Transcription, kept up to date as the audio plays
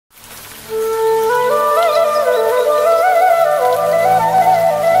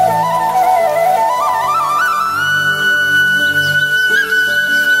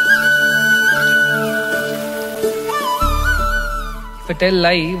tell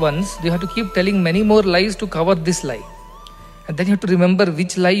lie once, you have to keep telling many more lies to cover this lie. And then you have to remember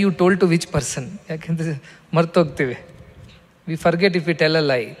which lie you told to which person. We forget if we tell a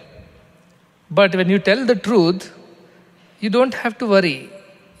lie. But when you tell the truth, you don't have to worry.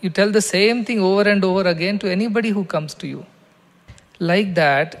 You tell the same thing over and over again to anybody who comes to you. Like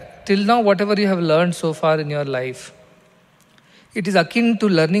that, till now, whatever you have learned so far in your life, it is akin to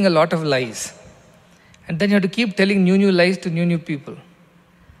learning a lot of lies. And then you have to keep telling new lies to new people.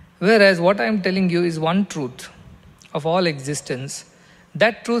 Whereas what I am telling you is one truth of all existence.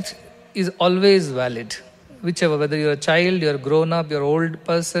 That truth is always valid. Whichever, whether you're a child, you're a grown-up, you're an old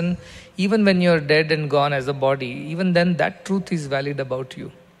person, even when you're dead and gone as a body, even then that truth is valid about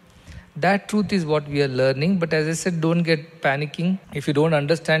you. That truth is what we are learning. But as I said, don't get panicking. If you don't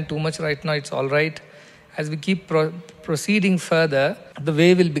understand too much right now, it's all right. As we keep proceeding further, the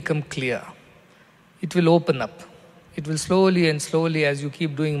way will become clear. It will open up. It will slowly and slowly, as you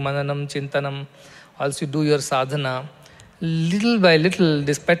keep doing mananam, chintanam, also you do your sadhana, little by little,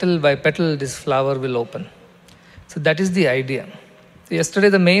 this petal by petal, this flower will open. So that is the idea. So yesterday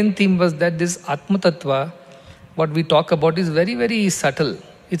the main theme was that this Atma Tattva, what we talk about, is very, very subtle.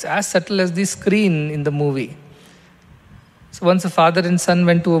 It's as subtle as the screen in the movie. So once a father and son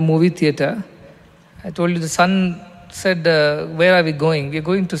went to a movie theater. I told you, the son said, where are we going? We are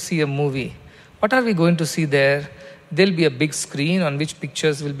going to see a movie. What are we going to see there? There'll be a big screen on which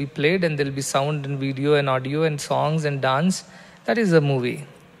pictures will be played, and there'll be sound and video and audio and songs and dance. That is a movie.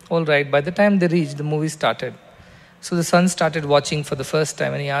 All right, by the time they reached, the movie started. So the son started watching for the first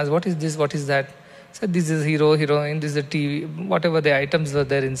time, and he asked, what is this? What is that? He said, this is hero, heroine, this is the TV, whatever the items were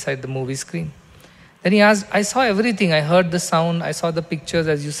there inside the movie screen. Then he asked, I saw everything. I heard the sound, I saw the pictures,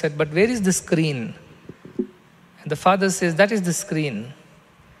 as you said, but where is the screen? And the father says, that is the screen.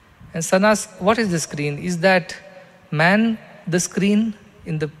 And son asks, what is the screen? Is that man the screen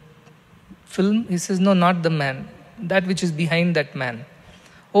in the film? He says, no, not the man. That which is behind that man.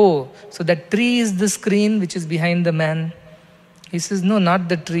 Oh, so that tree is the screen which is behind the man? He says, no, not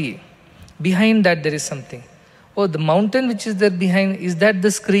the tree. Behind that there is something. Oh, the mountain which is there behind, is that the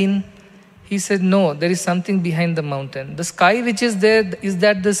screen? He said, no, there is something behind the mountain. The sky which is there, is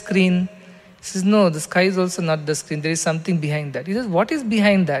that the screen? He says, no, the sky is also not the screen. There is something behind that. He says, what is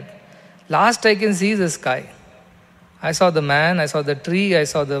behind that? Last I can see is the sky. I saw the man, I saw the tree, I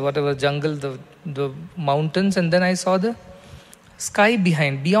saw the whatever jungle, the mountains, and then I saw the sky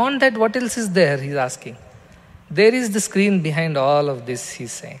behind. Beyond that, what else is there? He's asking. There is the screen behind all of this,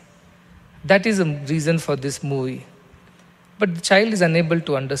 he's saying. That is a reason for this movie. But the child is unable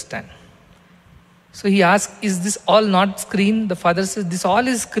to understand. So he asks, is this all not screen? The father says, this all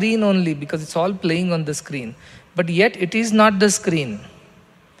is screen only because it's all playing on the screen. But yet it is not the screen.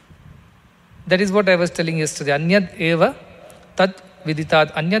 That is what I was telling yesterday. Anyad eva tat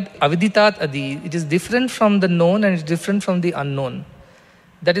viditat. Anyad aviditat adi. It is different from the known and it's different from the unknown.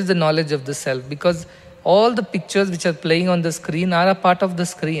 That is the knowledge of the self. Because all the pictures which are playing on the screen are a part of the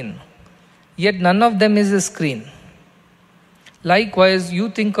screen. Yet none of them is a screen. Likewise, you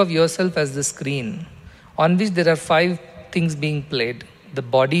think of yourself as the screen on which there are 5 things being played. The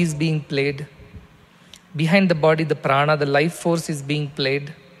body is being played. Behind the body, the prana, the life force is being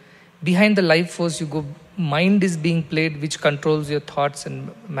played. Behind the life force, mind is being played, which controls your thoughts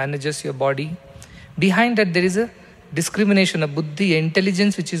and manages your body. Behind that, there is a discrimination, a buddhi,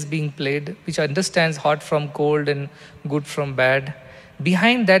 intelligence which is being played, which understands hot from cold and good from bad.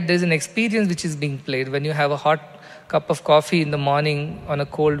 Behind that, there is an experience which is being played. When you have a hot cup of coffee in the morning, on a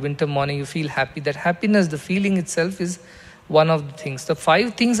cold winter morning, you feel happy. That happiness, the feeling itself is one of the things. The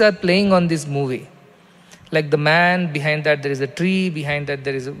 5 things are playing on this movie. Like the man, behind that there is a tree, behind that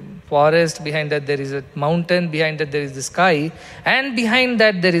there is a forest, behind that there is a mountain, behind that there is the sky, and behind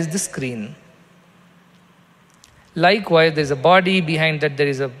that there is the screen. Likewise, there is a body, behind that there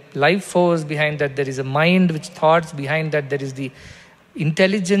is a life force, behind that there is a mind which thoughts, behind that there is the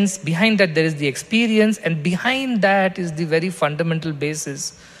intelligence, behind that there is the experience, and behind that is the very fundamental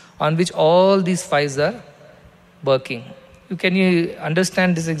basis on which all these 5 are working. Can you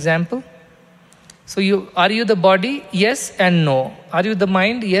understand this example? So are you the body? Yes and no. Are you the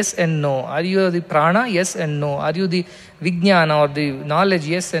mind? Yes and no. Are you the prana? Yes and no. Are you the vijnana or the knowledge?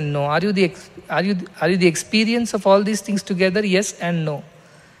 Yes and no. Are you the experience of all these things together? Yes and no.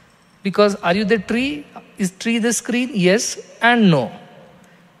 Because are you the tree? Is tree the screen? Yes and no.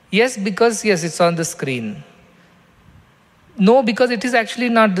 Yes, because yes, it's on the screen. No, because it is actually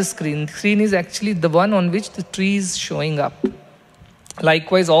not the screen. The screen is actually the one on which the tree is showing up.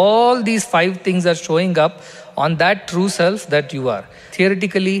 Likewise, all these 5 things are showing up on that true self that you are.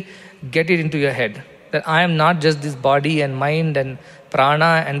 Theoretically, get it into your head. that I am not just this body and mind and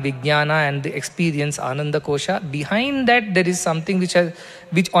prana and vijnana and the experience ananda kosha. Behind that there is something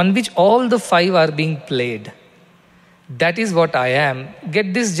on which all the five are being played. That is what I am.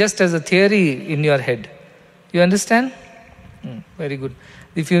 Get this just as a theory in your head. You understand? Very good.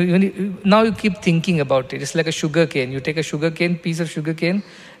 Now you keep thinking about it. It's like a sugar cane. You take a piece of sugar cane,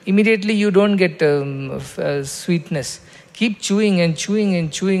 immediately you don't get sweetness. Keep chewing and chewing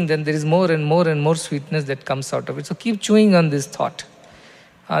and chewing, then there is more and more and more sweetness that comes out of it. So keep chewing on this thought.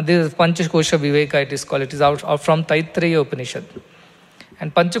 This is panchakosa-viveka, it is called. It is out from Taittiriya Upanishad.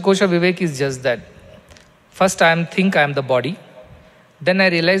 And panchakosa-viveka is just that. First I am the body. Then I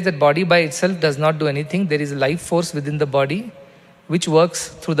realize that body by itself does not do anything. There is a life force within the body which works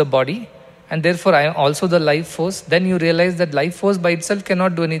through the body, and therefore I am also the life force. Then you realize that life force by itself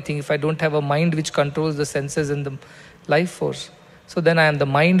cannot do anything if I don't have a mind which controls the senses and the life force. So then I am the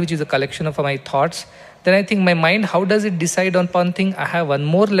mind, which is a collection of my thoughts. Then I think my mind, how does it decide on one thing? I have one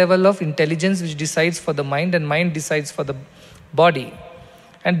more level of intelligence which decides for the mind, and mind decides for the body.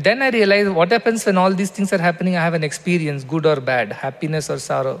 And then I realize what happens when all these things are happening. I have an experience, good or bad, happiness or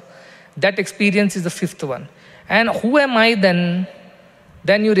sorrow. That experience is the fifth one. And who am I then?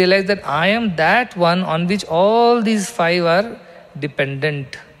 Then you realize that I am that one on which all these five are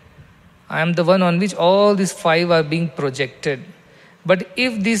dependent. I am the one on which all these five are being projected. But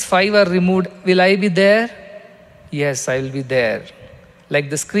if these five are removed, will I be there? Yes, I will be there. Like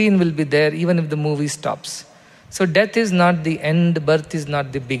the screen will be there even if the movie stops. So death is not the end, birth is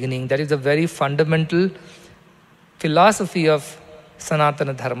not the beginning. That is the very fundamental philosophy of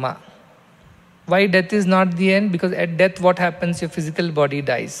Sanatana Dharma. Why death is not the end? Because at death what happens? Your physical body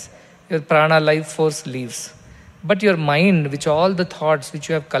dies. Your prana life force leaves. But your mind, which all the thoughts which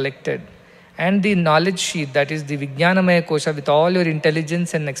you have collected, and the knowledge sheet, that is the Vijnanamaya Kosha, with all your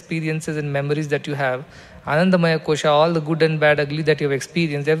intelligence and experiences and memories that you have, Anandamaya Kosha, all the good and bad, ugly that you have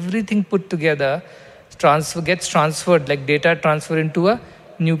experienced, everything put together gets transferred like data transfer into a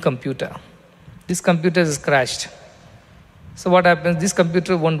new computer. This computer is crashed. So what happens? This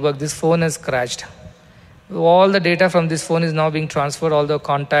computer won't work. This phone has crashed. All the data from this phone is now being transferred, all the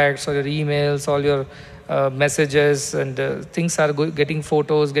contacts, all your emails, all your messages, and things are getting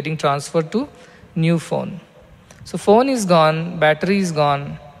photos, getting transferred to new phone. So phone is gone, battery is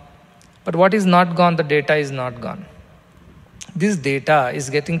gone, but what is not gone? The data is not gone. This data is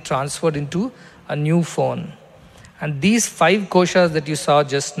getting transferred into a new phone. And these five koshas that you saw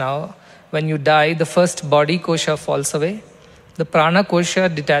just now, when you die, the first body kosha falls away. The prana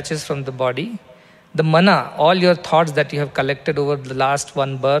kosha detaches from the body. The mana, all your thoughts that you have collected over the last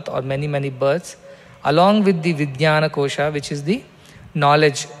one birth or many, many births, along with the vijnana kosha, which is the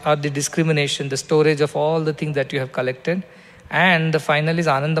knowledge or the discrimination, the storage of all the things that you have collected. And the final is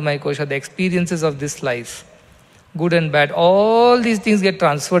anandamaya kosha, the experiences of this life, good and bad. All these things get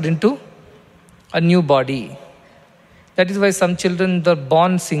transferred into a new body. That is why some children are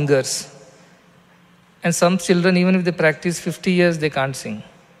born singers. And some children, even if they practice 50 years, they can't sing.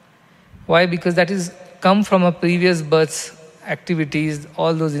 Why? Because that is come from a previous birth's activities,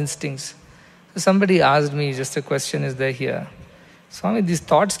 all those instincts. So somebody asked me, just a question is there here. Swami, these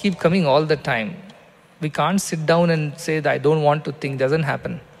thoughts keep coming all the time. We can't sit down and say that I don't want to think. Doesn't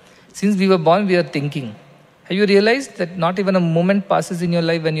happen. Since we were born, we are thinking. Have you realized that not even a moment passes in your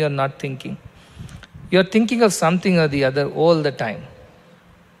life when you are not thinking? You are thinking of something or the other all the time.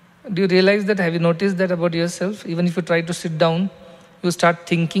 Do you realize that? Have you noticed that about yourself? Even if you try to sit down, you start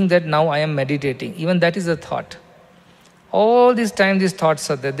thinking that now I am meditating. Even that is a thought. All this time these thoughts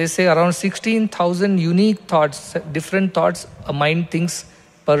are there. They say around 16,000 unique thoughts, different thoughts a mind thinks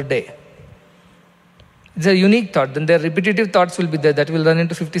per day. It's a unique thought. Then their repetitive thoughts will be there. That will run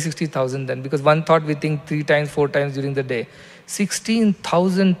into 50, 60,000 then. Because one thought we think 3 times, 4 times during the day.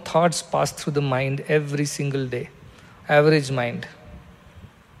 16,000 thoughts pass through the mind every single day. Average mind.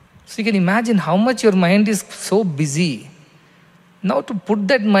 So you can imagine how much your mind is so busy. Now to put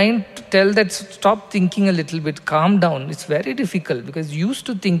that mind to tell that stop thinking a little bit, calm down, it's very difficult because you're used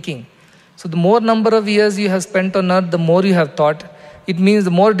to thinking. So the more number of years you have spent on earth, the more you have thought. It means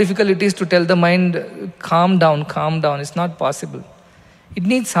the more difficult it is to tell the mind, calm down, calm down. It's not possible. It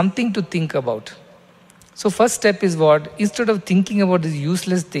needs something to think about. So first step is what? Instead of thinking about these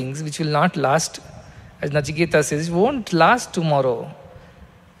useless things which will not last, as Nachiketa says, it won't last tomorrow.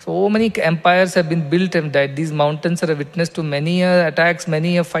 So many empires have been built and died. These mountains are a witness to many attacks,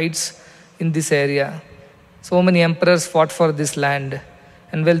 many fights in this area. So many emperors fought for this land.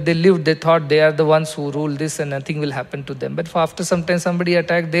 And while they lived, they thought they are the ones who rule this and nothing will happen to them. But after some time somebody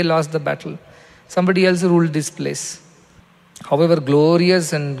attacked, they lost the battle. Somebody else ruled this place. However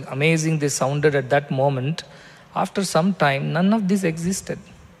glorious and amazing they sounded at that moment, after some time, none of this existed.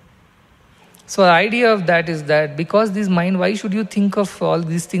 So the idea of that is that because this mind, why should you think of all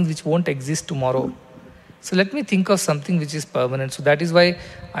these things which won't exist tomorrow? So let me think of something which is permanent. So that is why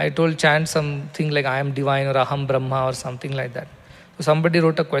I told chant something like I am divine or Aham Brahma or something like that. So somebody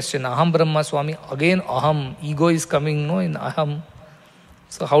wrote a question, Aham Brahma Swami, again Aham, ego is coming no in Aham.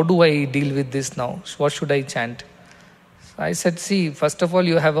 So how do I deal with this now? What should I chant? So I said, see, first of all,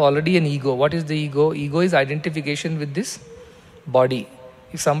 you have already an ego. What is the ego? Ego is identification with this body.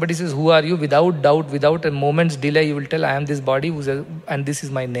 If somebody says, who are you? Without doubt, without a moment's delay, you will tell, I am this body and this is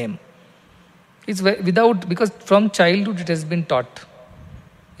my name. It's without, because from childhood it has been taught.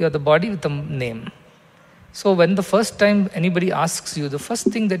 You are the body with a name. So when the first time anybody asks you, the first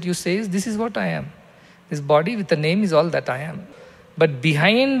thing that you say is, this is what I am. This body with a name is all that I am. But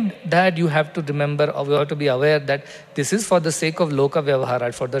behind that you have to remember, or you have to be aware that this is for the sake of loka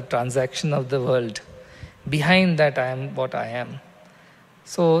vyavahara, for the transaction of the world. Behind that I am what I am.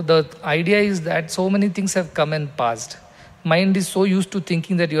 So the idea is that so many things have come and passed. Mind is so used to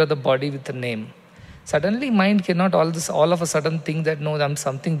thinking that you are the body with a name. Suddenly mind cannot all of a sudden think that no, I'm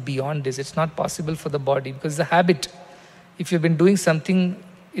something beyond this. It's not possible for the body because it's a habit. If you've been doing something,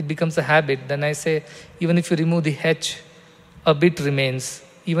 it becomes a habit. Then I say, even if you remove the H, a bit remains.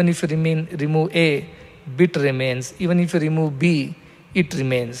 Even if you remove A, bit remains. Even if you remove B, it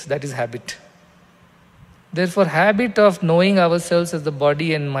remains. That is habit. Therefore, habit of knowing ourselves as the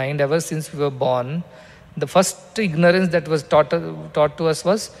body and mind ever since we were born, the first ignorance that was taught to us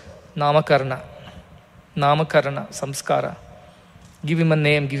was namakarana. Namakarana, samskara. Give him a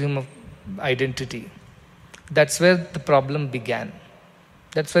name, give him an identity. That's where the problem began.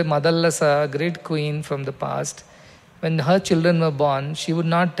 That's why Madallasa, a great queen from the past, when her children were born, she would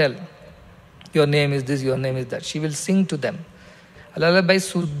not tell, your name is this, your name is that. She will sing to them. Alalabai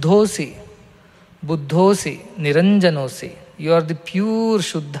Suddhosi, Buddhosi, Niranjanosi. You are the pure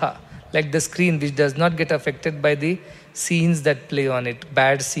Shuddha, like the screen which does not get affected by the scenes that play on it.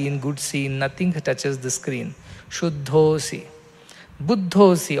 Bad scene, good scene, nothing touches the screen. Shuddhosi.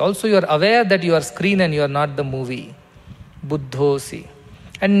 Buddhosi. Also you are aware that you are screen and you are not the movie. Buddhosi.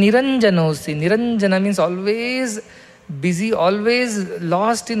 And Niranjanosi. Niranjana means always busy, always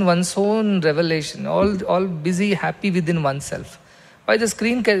lost in one's own revelation, all busy, happy within oneself. Why the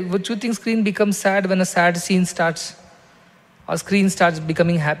screen, would you think screen becomes sad when a sad scene starts? Or screen starts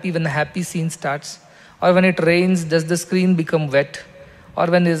becoming happy when a happy scene starts? Or when it rains, does the screen become wet? Or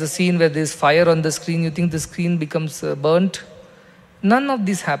when there is a scene where there is fire on the screen, you think the screen becomes burnt? None of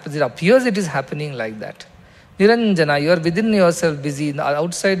this happens. It appears it is happening like that. Niranjana, you are within yourself busy.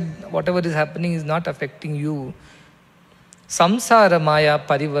 Outside, whatever is happening is not affecting you. Samsara maya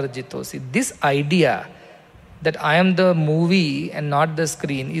parivarjitosi. This idea that I am the movie and not the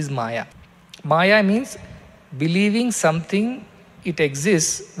screen is maya. Maya means believing something, it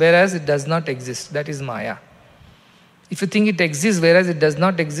exists, whereas it does not exist. That is maya. If you think it exists, whereas it does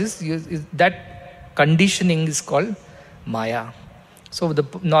not exist, that conditioning is called maya. So the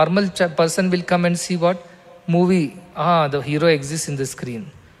normal person will come and see what? Movie. The hero exists in the screen.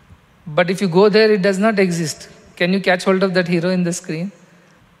 But if you go there, it does not exist. Can you catch hold of that hero in the screen?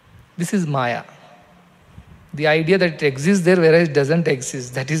 This is maya. The idea that it exists there, whereas it doesn't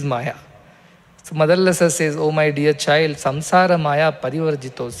exist, that is maya. So Madallasa says, oh my dear child, samsara maya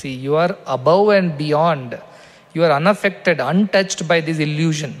parivarjitosi. You are above and beyond. You are unaffected, untouched by this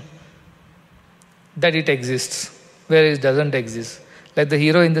illusion that it exists, whereas it doesn't exist. Like the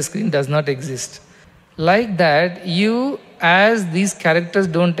hero in the screen does not exist. Like that, you as these characters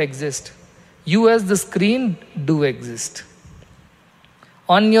don't exist. You as the screen do exist.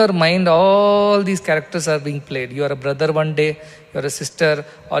 On your mind, all these characters are being played. You are a brother one day, you are a sister,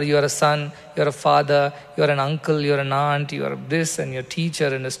 or you are a son, you are a father, you are an uncle, you are an aunt, you are this and your teacher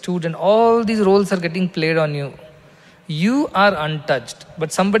and a student. All these roles are getting played on you. You are untouched.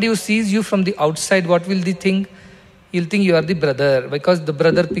 But somebody who sees you from the outside, what will they think? He'll think you are the brother, because the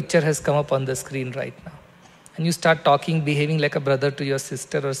brother picture has come up on the screen right now. And you start talking, behaving like a brother to your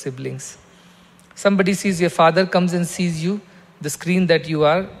sister or siblings. Somebody sees your father comes and sees you, the screen that you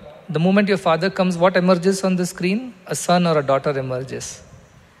are. The moment your father comes, what emerges on the screen? A son or a daughter emerges.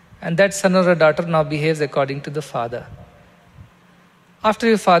 And that son or a daughter now behaves according to the father. After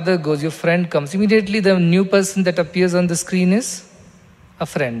your father goes, your friend comes. Immediately the new person that appears on the screen is a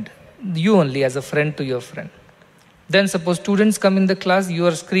friend. You only as a friend to your friend. Then suppose students come in the class,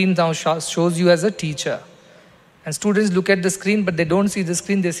 your screen now shows you as a teacher. And students look at the screen, but they don't see the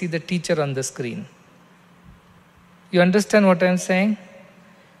screen, they see the teacher on the screen. You understand what I am saying?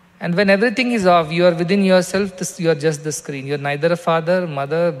 And when everything is off, you are within yourself, you are just the screen. You are neither a father,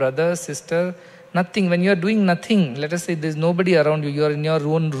 mother, brother, sister, nothing. When you are doing nothing, let us say there is nobody around you, you are in your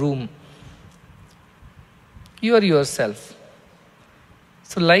own room. You are yourself.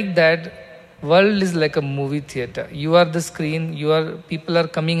 So like that, world is like a movie theater. You are the screen, people are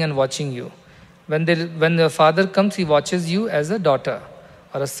coming and watching you. When your father comes, he watches you as a daughter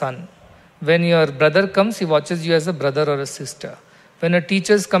or a son. When your brother comes, he watches you as a brother or a sister. When a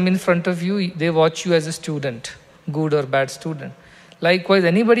teachers come in front of you, they watch you as a student, good or bad student. Likewise,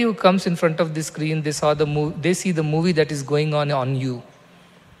 anybody who comes in front of the screen, they see the movie that is going on you.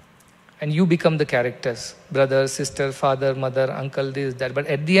 And you become the characters, brother, sister, father, mother, uncle, this, that. But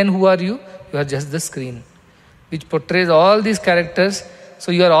at the end, who are you? You are just the screen, which portrays all these characters.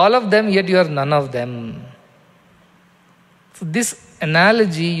 So you are all of them, yet you are none of them. So this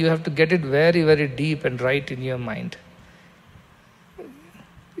analogy, you have to get it very, very deep and right in your mind.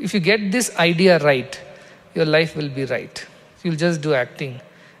 If you get this idea right, your life will be right. You'll just do acting.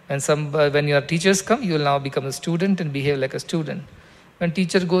 When your teachers come, you will now become a student and behave like a student. When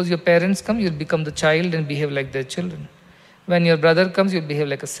teacher goes, your parents come, you'll become the child and behave like their children. When your brother comes, you'll behave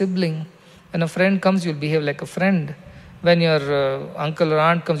like a sibling. When a friend comes, you'll behave like a friend. When your uncle or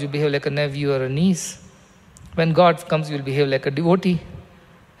aunt comes, you behave like a nephew or a niece. When God comes, you'll behave like a devotee.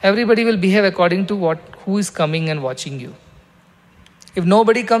 Everybody will behave according to who is coming and watching you. If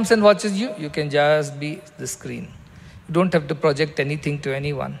nobody comes and watches you, you can just be the screen. You don't have to project anything to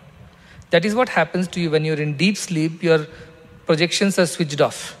anyone. That is what happens to you when you're in deep sleep. Your projections are switched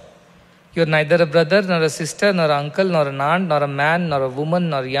off. You're neither a brother, nor a sister, nor an uncle, nor an aunt, nor a man, nor a woman,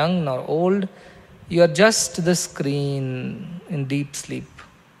 nor young, nor old. You are just the screen in deep sleep.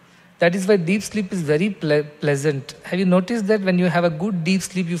 That is why deep sleep is very pleasant. Have you noticed that when you have a good deep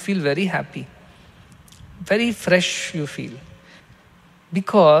sleep, you feel very happy? Very fresh you feel.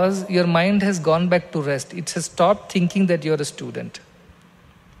 Because your mind has gone back to rest. It has stopped thinking that you're a student.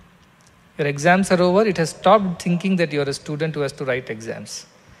 Your exams are over, it has stopped thinking that you're a student who has to write exams.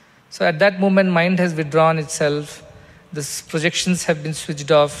 So at that moment, mind has withdrawn itself, the projections have been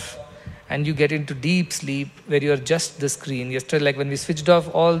switched off, and you get into deep sleep where you are just the screen. Yesterday, like when we switched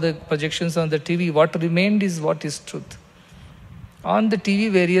off all the projections on the TV, what remained is what is truth. On the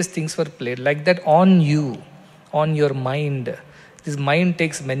TV, various things were played. Like that on you, on your mind. This mind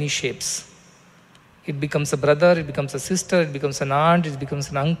takes many shapes. It becomes a brother, it becomes a sister, it becomes an aunt, it becomes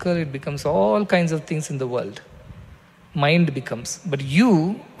an uncle, it becomes all kinds of things in the world. Mind becomes. But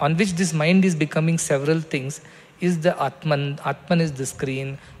you, on which this mind is becoming several things, is the ātman. Ātman is the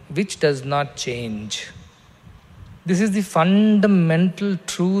screen, which does not change. This is the fundamental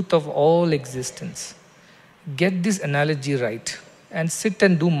truth of all existence. Get this analogy right and sit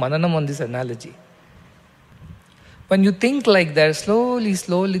and do mananam on this analogy. When you think like that, slowly,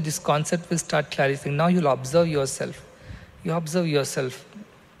 this concept will start clarifying. Now you'll observe yourself. You observe yourself.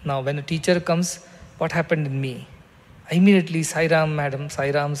 Now when a teacher comes, what happened in me? Immediately, Sai Ram madam,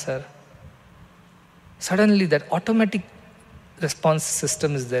 Sai Ram sir. Suddenly that automatic response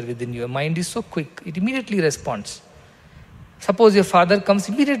system is there within you. Your mind is so quick, it immediately responds. Suppose your father comes,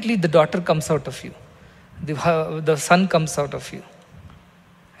 immediately the daughter comes out of you. The son comes out of you.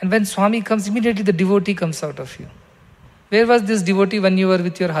 And when Swami comes, immediately the devotee comes out of you. Where was this devotee when you were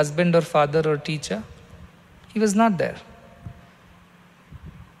with your husband or father or teacher? He was not there.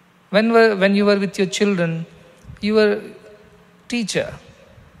 When you were with your children, you were teacher.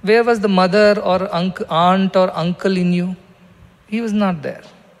 Where was the mother or aunt or uncle in you? He was not there.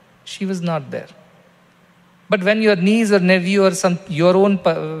 She was not there. But when your niece or nephew or your own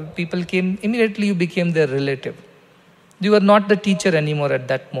people came, immediately you became their relative. You were not the teacher anymore at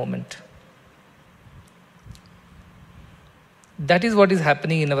that moment. That is what is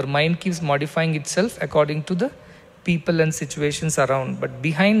happening in our mind, keeps modifying itself according to the people and situations around. But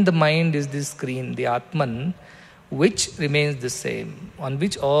behind the mind is this screen, the ātman, which remains the same, on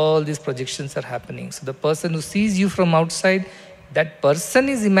which all these projections are happening. So the person who sees you from outside, that person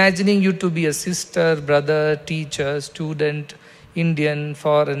is imagining you to be a sister, brother, teacher, student, Indian,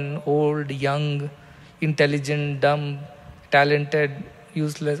 foreign, old, young, intelligent, dumb, talented,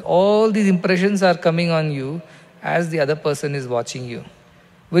 useless. All these impressions are coming on you as the other person is watching you.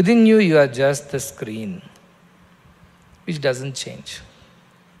 Within you, you are just the screen, which doesn't change.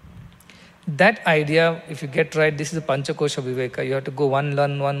 That idea, if you get right, this is a panchakosa-viveka. You have to go one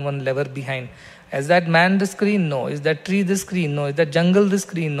level behind. Is that man the screen? No. Is that tree the screen? No. Is that jungle the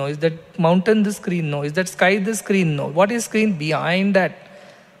screen? No. Is that mountain the screen? No. Is that sky the screen? No. What is screen behind that?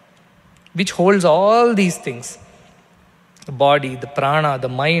 Which holds all these things. The body, the prana, the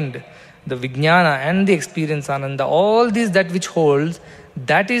mind, the vijnana and the experience ananda. All these that which holds,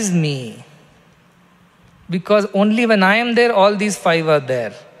 That is me. Because only when I am there, all these five are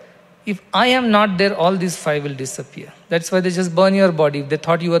there. If I am not there, all these five will disappear. That's why they just burn your body. If they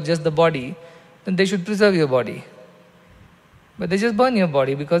thought you were just the body, then they should preserve your body. But they just burn your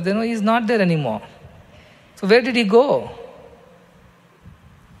body because they know he's not there anymore. So where did he go?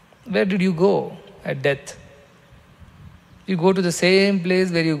 Where did you go at death? You go to the same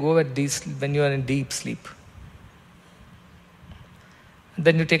place where you go when you are in deep sleep.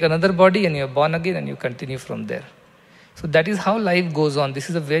 Then you take another body and you are born again and you continue from there. So that is how life goes on. This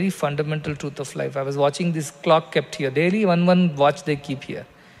is a very fundamental truth of life. I was watching this clock kept here. Daily one watch they keep here.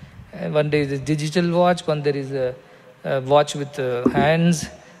 One day is a digital watch, one there is a watch with hands,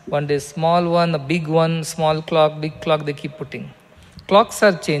 one day small one, a big one, small clock, big clock they keep putting. Clocks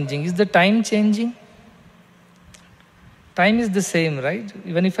are changing. Is the time changing? Time is the same, right?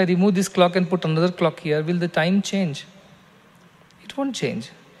 Even if I remove this clock and put another clock here, will the time change? It won't change.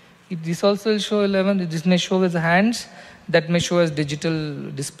 This also will show 11. This may show as hands. That may show as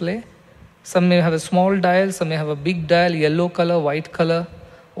digital display. Some may have a small dial. Some may have a big dial, yellow color, white color,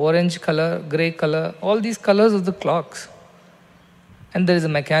 orange color, grey color. All these colors of the clocks. And there is a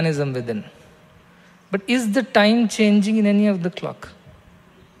mechanism within. But is the time changing in any of the clock?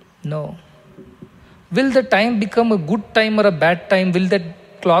 No. Will the time become a good time or a bad time? Will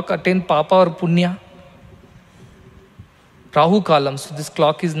that clock attain papa or punya? Rahu Kalam, so this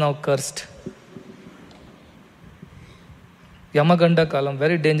clock is now cursed. Yamaganda Kalam,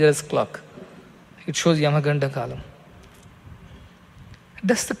 very dangerous clock. It shows Yamaganda Kalam.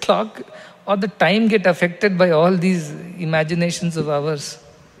 Does the clock or the time get affected by all these imaginations of ours?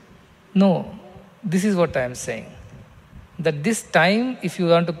 No. This is what I am saying. That this time, if you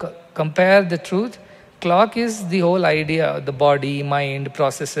want to compare the truth, clock is the whole idea, the body, mind,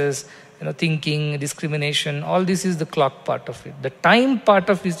 processes, thinking, discrimination, all this is the clock part of it. The time part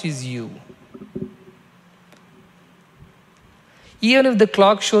of it is you. Even if the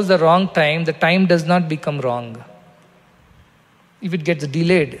clock shows the wrong time, the time does not become wrong. If it gets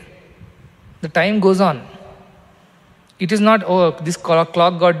delayed, the time goes on. It is not, oh, this clock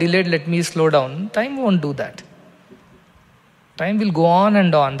got delayed, let me slow down. Time won't do that. Time will go on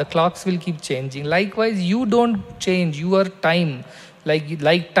and on. The clocks will keep changing. Likewise, you don't change. You are time.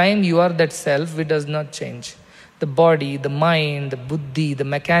 Like time, you are that self which does not change. The body, the mind, the buddhi, the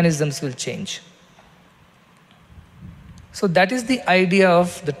mechanisms will change. So that is the idea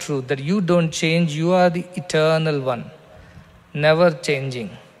of the truth, that you don't change. You are the eternal one, never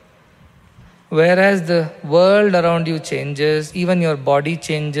changing. Whereas the world around you changes, even your body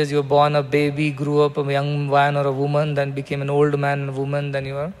changes. You're born a baby, grew up a young man or a woman, then became an old man and woman, then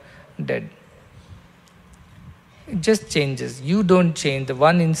you are dead. It just changes. You don't change. The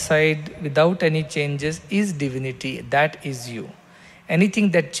one inside, without any changes, is divinity. That is you.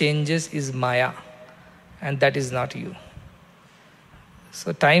 Anything that changes is Maya, and that is not you.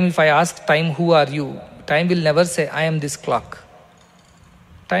 So time, if I ask time, who are you? Time will never say, I am this clock.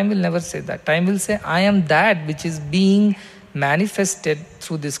 Time will never say that. Time will say, I am that which is being manifested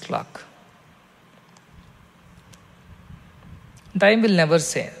through this clock. Time will never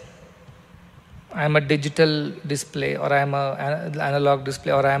say, I am a digital display, or I am an analog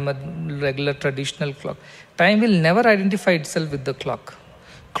display, or I am a regular traditional clock. Time will never identify itself with the clock.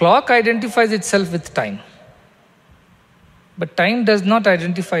 Clock identifies itself with time. But time does not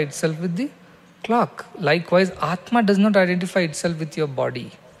identify itself with the clock. Likewise, ātma does not identify itself with your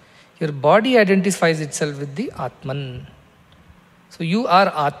body. Your body identifies itself with the ātman. So you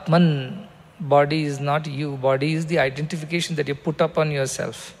are ātman. Body is not you. Body is the identification that you put upon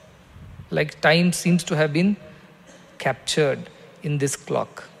yourself. Like time seems to have been captured in this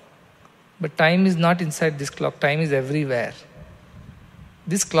clock. But time is not inside this clock. Time is everywhere.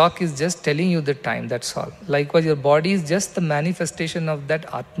 This clock is just telling you the time, that's all. Likewise, your body is just the manifestation of that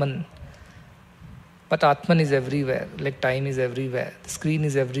ātman. But ātman is everywhere, like time is everywhere. The screen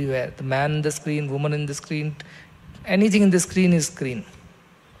is everywhere. The man in the screen, woman in the screen, anything in the screen is screen.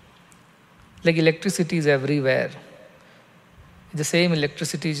 Like electricity is everywhere. The same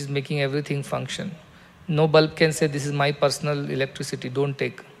electricity is making everything function. No bulb can say, this is my personal electricity, don't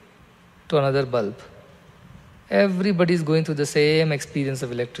take to another bulb. Everybody is going through the same experience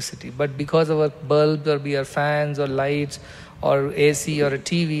of electricity. But because of our bulbs, or be our fans, or lights, or AC, or a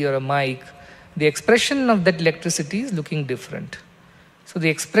TV, or a mic, the expression of that electricity is looking different. So the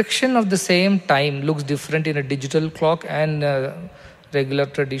expression of the same time looks different in a digital clock and a regular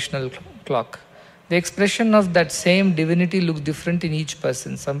traditional clock. The expression of that same divinity looks different in each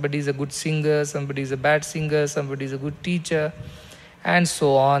person. Somebody is a good singer, somebody is a bad singer, somebody is a good teacher, and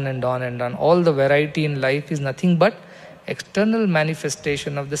so on and on and on. All the variety in life is nothing but external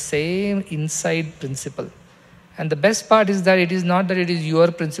manifestation of the same inside principle. And the best part is that it is not that it is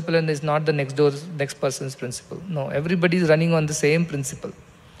your principle and it's not the next person's principle. No, everybody is running on the same principle.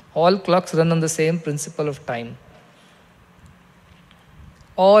 All clocks run on the same principle of time.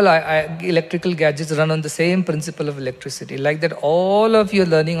 All electrical gadgets run on the same principle of electricity. Like that, all of you are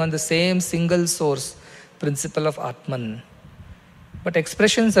learning on the same single source principle of ātman. But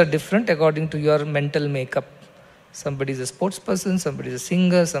expressions are different according to your mental makeup. Somebody is a sports person, somebody is a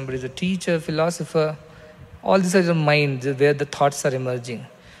singer, somebody is a teacher, philosopher. All these are your mind, where the thoughts are emerging.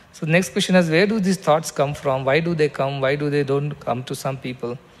 So the next question is, where do these thoughts come from? Why do they come? Why do they don't come to some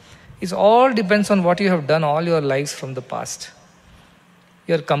people? It all depends on what you have done all your lives from the past.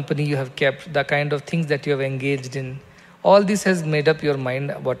 Your company you have kept, the kind of things that you have engaged in. All this has made up your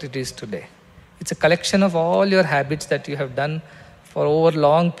mind what it is today. It's a collection of all your habits that you have done for over a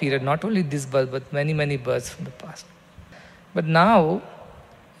long period, not only this birth, but many, many births from the past. But now,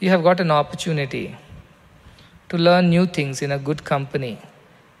 you have got an opportunity to learn new things in a good company.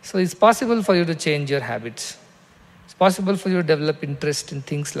 So it's possible for you to change your habits. It's possible for you to develop interest in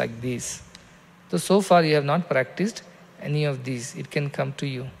things like these. So far you have not practiced any of these. It can come to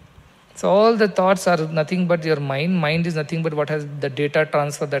you. So all the thoughts are nothing but your mind. Mind is nothing but what has the data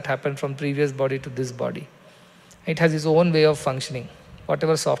transfer that happened from previous body to this body. It has its own way of functioning.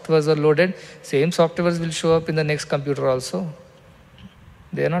 Whatever softwares are loaded, same softwares will show up in the next computer also.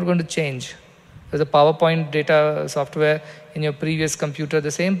 They are not going to change. There's a PowerPoint data software in your previous computer, the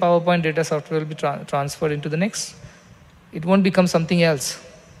same PowerPoint data software will be transferred into the next. It won't become something else.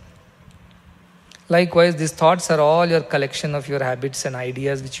 Likewise, these thoughts are all your collection of your habits and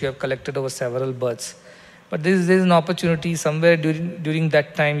ideas which you have collected over several births. But there is an opportunity somewhere during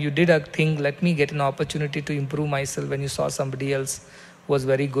that time you did a thing, let me get an opportunity to improve myself when you saw somebody else who was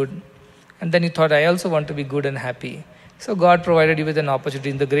very good. And then you thought, I also want to be good and happy. So God provided you with an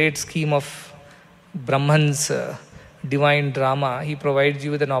opportunity in the great scheme of Brahman's divine drama. He provides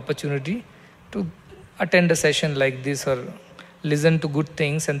you with an opportunity to attend a session like this or listen to good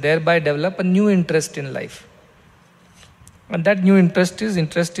things and thereby develop a new interest in life. And that new interest is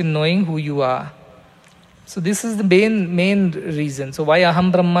interest in knowing who you are. So this is the main reason. So why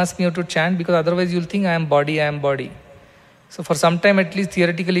Aham Brahmasmi you have to chant? Because otherwise you'll think I am body, I am body. So for some time at least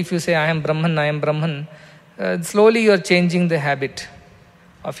theoretically if you say I am Brahman, slowly you are changing the habit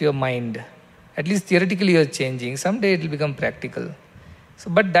of your mind. At least theoretically you are changing. Someday it will become practical. So,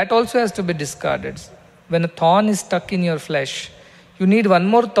 but that also has to be discarded. When a thorn is stuck in your flesh, you need one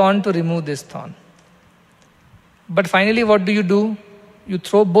more thorn to remove this thorn. But finally what do? You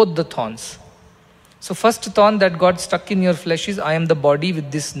throw both the thorns. So first thorn that got stuck in your flesh is I am the body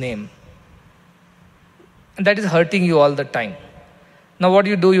with this name. And that is hurting you all the time. Now what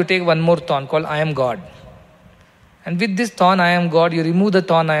do? You take one more thorn called I am God. And with this thorn I am God, you remove the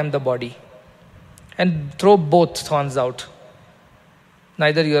thorn I am the body. And throw both thorns out.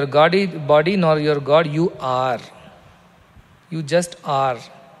 Neither your body nor your God, you are. You just are.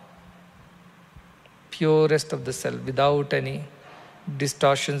 Purest of the self, without any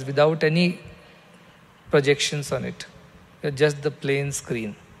distortions, without any projections on it. You're just the plain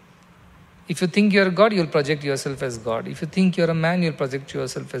screen. If you think you're God, you'll project yourself as God. If you think you're a man, you'll project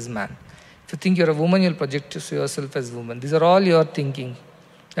yourself as man. If you think you're a woman, you'll project yourself as woman. These are all your thinking.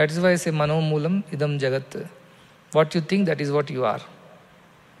 That is why I say Mano Moolam Idam Jagat. What you think, that is what you are.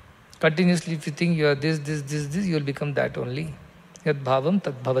 Continuously, if you think you are this, you will become that only. Yad bhavam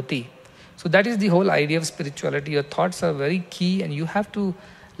tad bhavati. So that is the whole idea of spirituality. Your thoughts are very key and you have to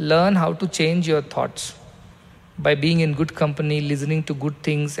learn how to change your thoughts by being in good company, listening to good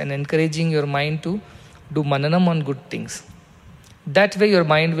things and encouraging your mind to do mananam on good things. That way your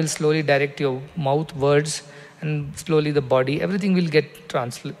mind will slowly direct your mouth, words and slowly the body. Everything will get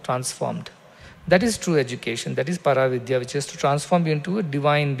transformed. That is true education. That is Paravidya, which is to transform you into a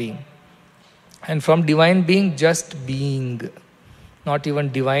divine being. And from divine being, just being. Not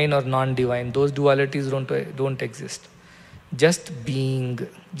even divine or non-divine. Those dualities don't exist. Just being.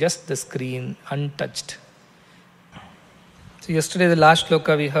 Just the screen, untouched. So yesterday the last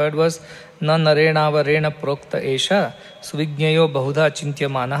shloka we heard was Na narena varena prokta esha suvignayo bahudha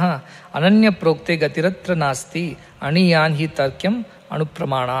chintyamanaha ananya prokte gatiratra nasti aniyan hi tarkyam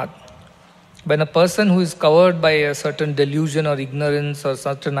anupramanat. When a person who is covered by a certain delusion or ignorance or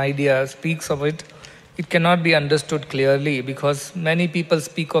certain idea speaks of it, it cannot be understood clearly because many people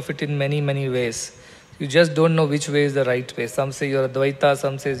speak of it in many ways. You just don't know which way is the right way. Some say you're Advaita,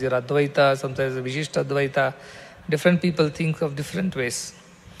 some says you're Advaita, some says Vishishta Advaita. Different people think of different ways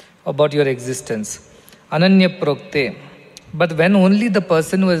about your existence. Ananya Prokte. But when only the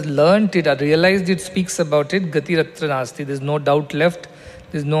person who has learnt it or realized it speaks about it, gati ratra nasti, there is no doubt left,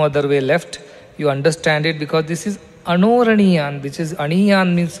 there is no other way left. You understand it because this is anoraniyan, which is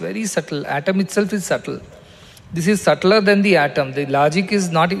aniyan means very subtle. Atom itself is subtle. This is subtler than the atom. The logic is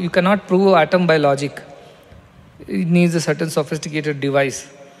not, you cannot prove atom by logic. It needs a certain sophisticated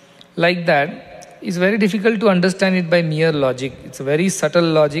device. Like that, it's very difficult to understand it by mere logic. It's a very subtle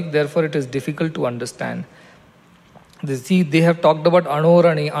logic, therefore it is difficult to understand. They have talked about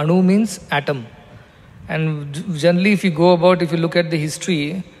anorani. Anu means atom. And generally if you look at the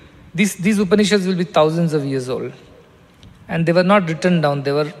history, these Upanishads will be thousands of years old. And they were not written down,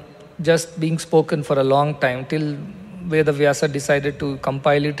 they were just being spoken for a long time till Veda Vyasa decided to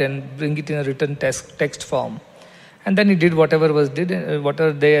compile it and bring it in a written text form. And then he did whatever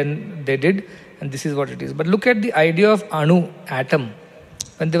they did, and this is what it is. But look at the idea of Anu, atom.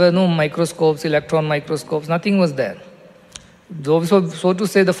 When there were no microscopes, electron microscopes, nothing was there. So to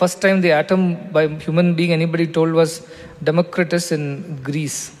say, the first time the atom by human being anybody told was Democritus in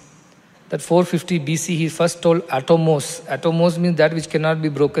Greece. That 450 BC he first told atomos. Atomos means that which cannot be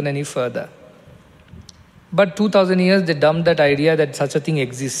broken any further. But 2000 years they dumped that idea that such a thing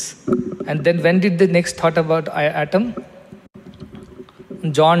exists. And then when did they next thought about atom?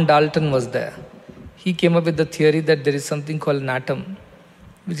 John Dalton was there. He came up with the theory that there is something called an atom,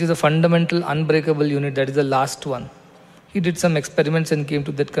 which is a fundamental unbreakable unit, that is the last one. He did some experiments and came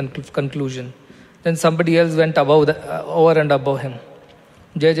to that conclusion. Then somebody else went over and above him.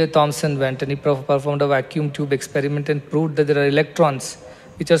 J.J. Thomson went and he performed a vacuum tube experiment and proved that there are electrons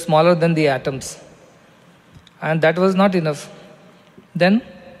which are smaller than the atoms. And that was not enough. Then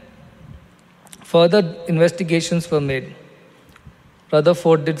further investigations were made.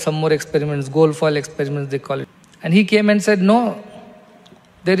 Rutherford did some more experiments, gold foil experiments they call it. And he came and said, no,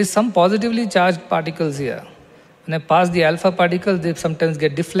 there is some positively charged particles here. When I pass the alpha particles, they sometimes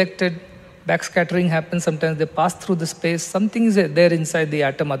get deflected, backscattering happens, sometimes they pass through the space. Something is there inside the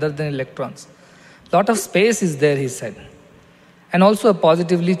atom other than electrons. A lot of space is there, he said. And also a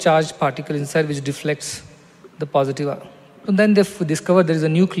positively charged particle inside which deflects the positive. And then they discovered there is a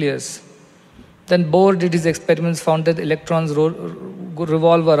nucleus. Then Bohr did his experiments, found that electrons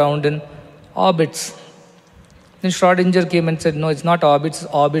revolve around in orbits. Then Schrödinger came and said, no, it's not orbits,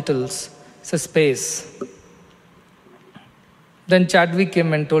 it's orbitals. It's a space. Then Chadwick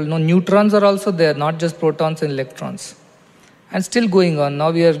came and told, no, neutrons are also there, not just protons and electrons. And still going on.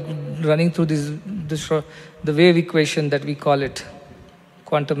 Now we are running through the wave equation that we call it,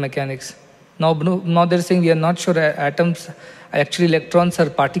 quantum mechanics. Now they're saying we are not sure atoms, actually electrons are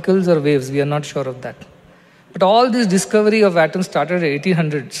particles or waves. We are not sure of that. But all this discovery of atoms started at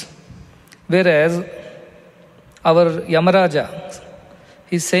 1800s. Whereas our Yamaraja,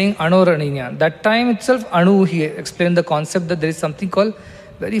 he's saying Anoraninya. That time itself, Anu, he explained the concept that there is something called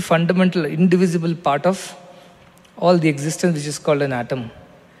very fundamental, indivisible part of all the existence which is called an atom.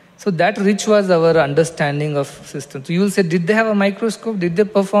 So that rich was our understanding of systems. So you will say, did they have a microscope? Did they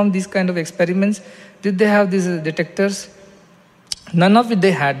perform these kind of experiments? Did they have these detectors? None of it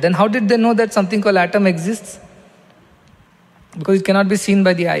they had. Then how did they know that something called atom exists? Because it cannot be seen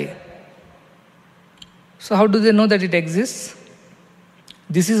by the eye. So how do they know that it exists?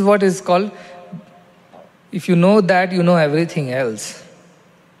 This is what is called, if you know that, you know everything else.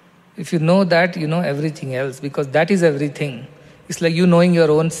 If you know that, you know everything else, because that is everything. It's like you knowing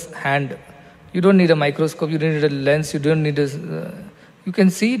your own hand. You don't need a microscope, you don't need a lens, you don't need a... you can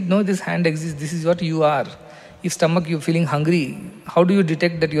see, no, this hand exists, this is what you are. If stomach, you're feeling hungry, how do you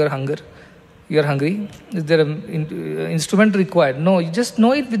detect that you are hungry? Is there an instrument required? No, you just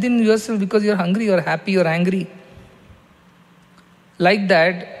know it within yourself because you're hungry, you're happy, you're angry. Like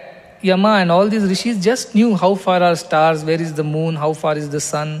that, Yama and all these rishis just knew how far are stars, where is the moon, how far is the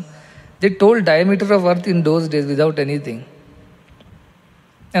sun. They told diameter of earth in those days without anything.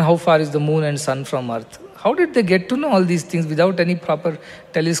 And how far is the moon and sun from earth. How did they get to know all these things without any proper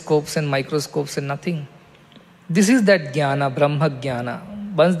telescopes and microscopes and nothing? This is that jnana, Brahma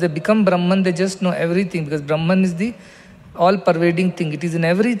jnana. Once they become Brahman, they just know everything, because Brahman is the all-pervading thing. It is in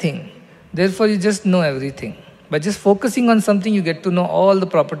everything. Therefore, you just know everything. By just focusing on something, you get to know all the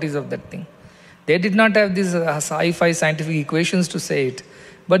properties of that thing. They did not have these sci-fi scientific equations to say it,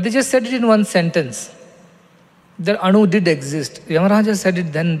 but they just said it in one sentence. That Anu did exist. Yamaraja said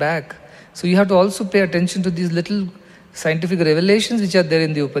it then back. So you have to also pay attention to these little scientific revelations which are there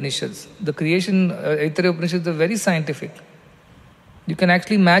in the Upanishads. The creation, Aitareya Upanishads are very scientific. You can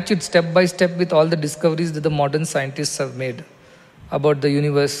actually match it step by step with all the discoveries that the modern scientists have made about the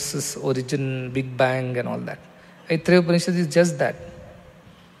universe's origin, Big Bang and all that. Aitareya Upanishad is just that.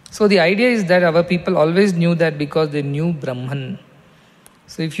 So the idea is that our people always knew that because they knew Brahman.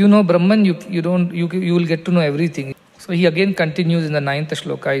 So if you know Brahman, you will get to know everything. So he again continues in the 9th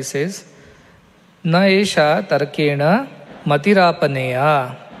shloka. He says, "Na esha tarkena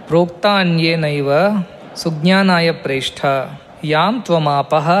matirapaneya prokta anye naiva sujnanaya preshtha yam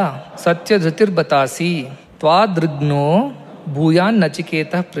tvamapaha satya dhritir batasi twadrigno bhuyan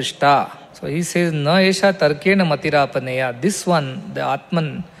nachiketa prishta." So he says, "Na esha tarkena matirapaneya." This one, the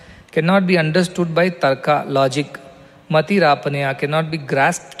ātman, cannot be understood by tarka, logic. Matirapaneya cannot be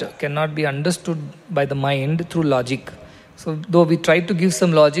grasped, cannot be understood by the mind through logic. So though we try to give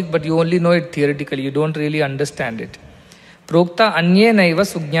some logic, but you only know it theoretically, you don't really understand it. Prokta anye naiva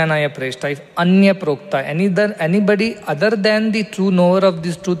sujnanaya preshta. If anya prokta, anybody other than the true knower of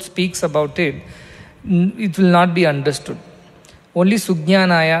this truth speaks about it, it will not be understood. Only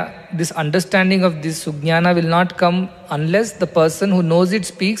sujnanaya, this understanding of this sujnana will not come unless the person who knows it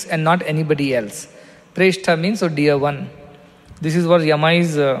speaks and not anybody else. Preshta means, oh dear one. This is what Yama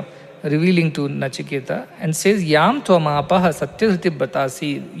is revealing to Nachiketa and says, Yam tvamapaha satyadhriti batasi.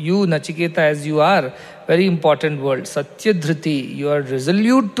 You, Nachiketa, as you are, very important word. Satyadhriti, you are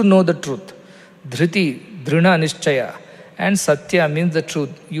resolute to know the truth. Dhriti, dhrina nishchaya. And Satya means the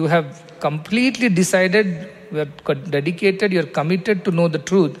truth. You have completely decided, you are dedicated, you are committed to know the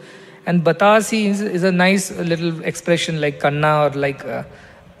truth. And batasi is a nice little expression like kanna or like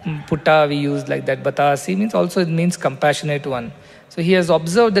putta we use like that. Batasi means also it means compassionate one. So he has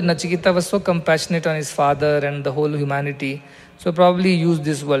observed that Nachiketa was so compassionate on his father and the whole humanity. So probably used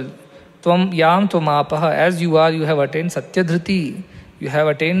this word. Tvam yam tvamapaha. As you are, you have attained satyadhriti. You have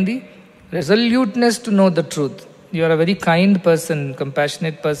attained the resoluteness to know the truth. You are a very kind person,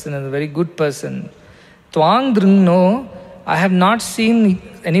 compassionate person, and a very good person. Tvang dringno, I have not seen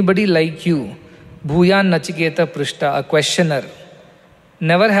anybody like you. Bhuyan Nachiketa prishta, a questioner.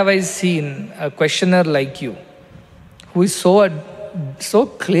 Never have I seen a questioner like you, who is so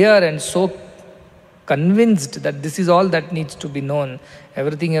clear and so convinced that this is all that needs to be known.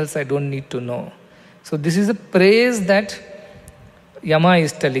 Everything else I don't need to know. So this is a praise that Yama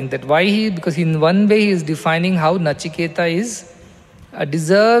is telling, that why because in one way he is defining how Nachiketa is a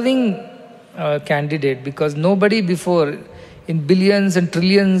deserving candidate, because nobody before, in billions and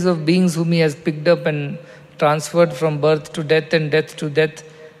trillions of beings whom he has picked up and transferred from birth to death and death to death,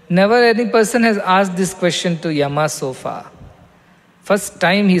 never any person has asked this question to Yama so far. First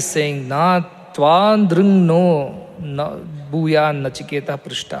time he is saying, Na tvan dring no bhuyan Nachiketa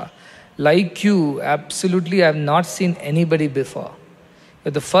prishta. Like you, absolutely I have not seen anybody before.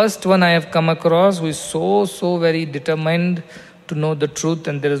 You're the first one I have come across who is so very determined to know the truth,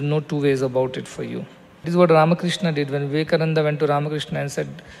 and there is no two ways about it for you. This is what Ramakrishna did when Vivekananda went to Ramakrishna and said,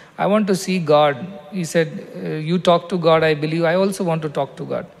 I want to see God. He said, you talk to God, I believe, I also want to talk to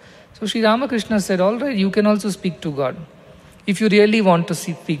God. So Sri Ramakrishna said, all right, you can also speak to God. If you really want to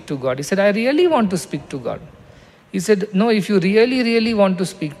speak to God. He said, I really want to speak to God. He said, no, if you really want to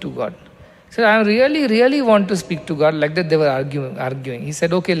speak to God. He said, I really want to speak to God. Like that they were arguing. He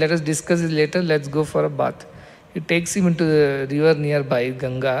said, okay, let us discuss it later, let's go for a bath. He takes him into the river nearby,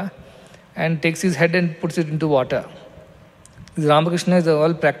 Ganga, and takes his head and puts it into water. Ramakrishna is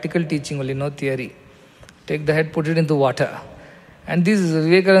all practical teaching only, no theory. Take the head, put it into water. And this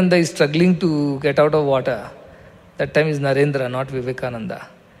Vivekananda is struggling to get out of water. That time is Narendra, not Vivekananda.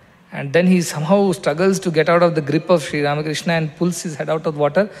 And then he somehow struggles to get out of the grip of Sri Ramakrishna and pulls his head out of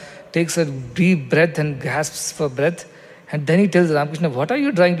water, takes a deep breath and gasps for breath. And then he tells Ramakrishna, what are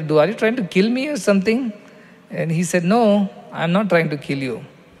you trying to do? Are you trying to kill me or something? And he said, no, I am not trying to kill you.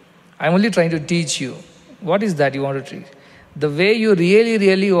 I am only trying to teach you. What is that you want to teach? The way you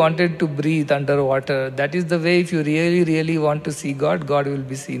really wanted to breathe underwater, that is the way if you really want to see God, God will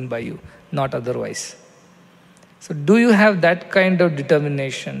be seen by you, not otherwise. So do you have that kind of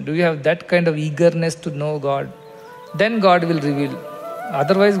determination? Do you have that kind of eagerness to know God? Then God will reveal.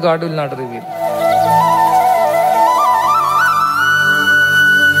 Otherwise God will not reveal.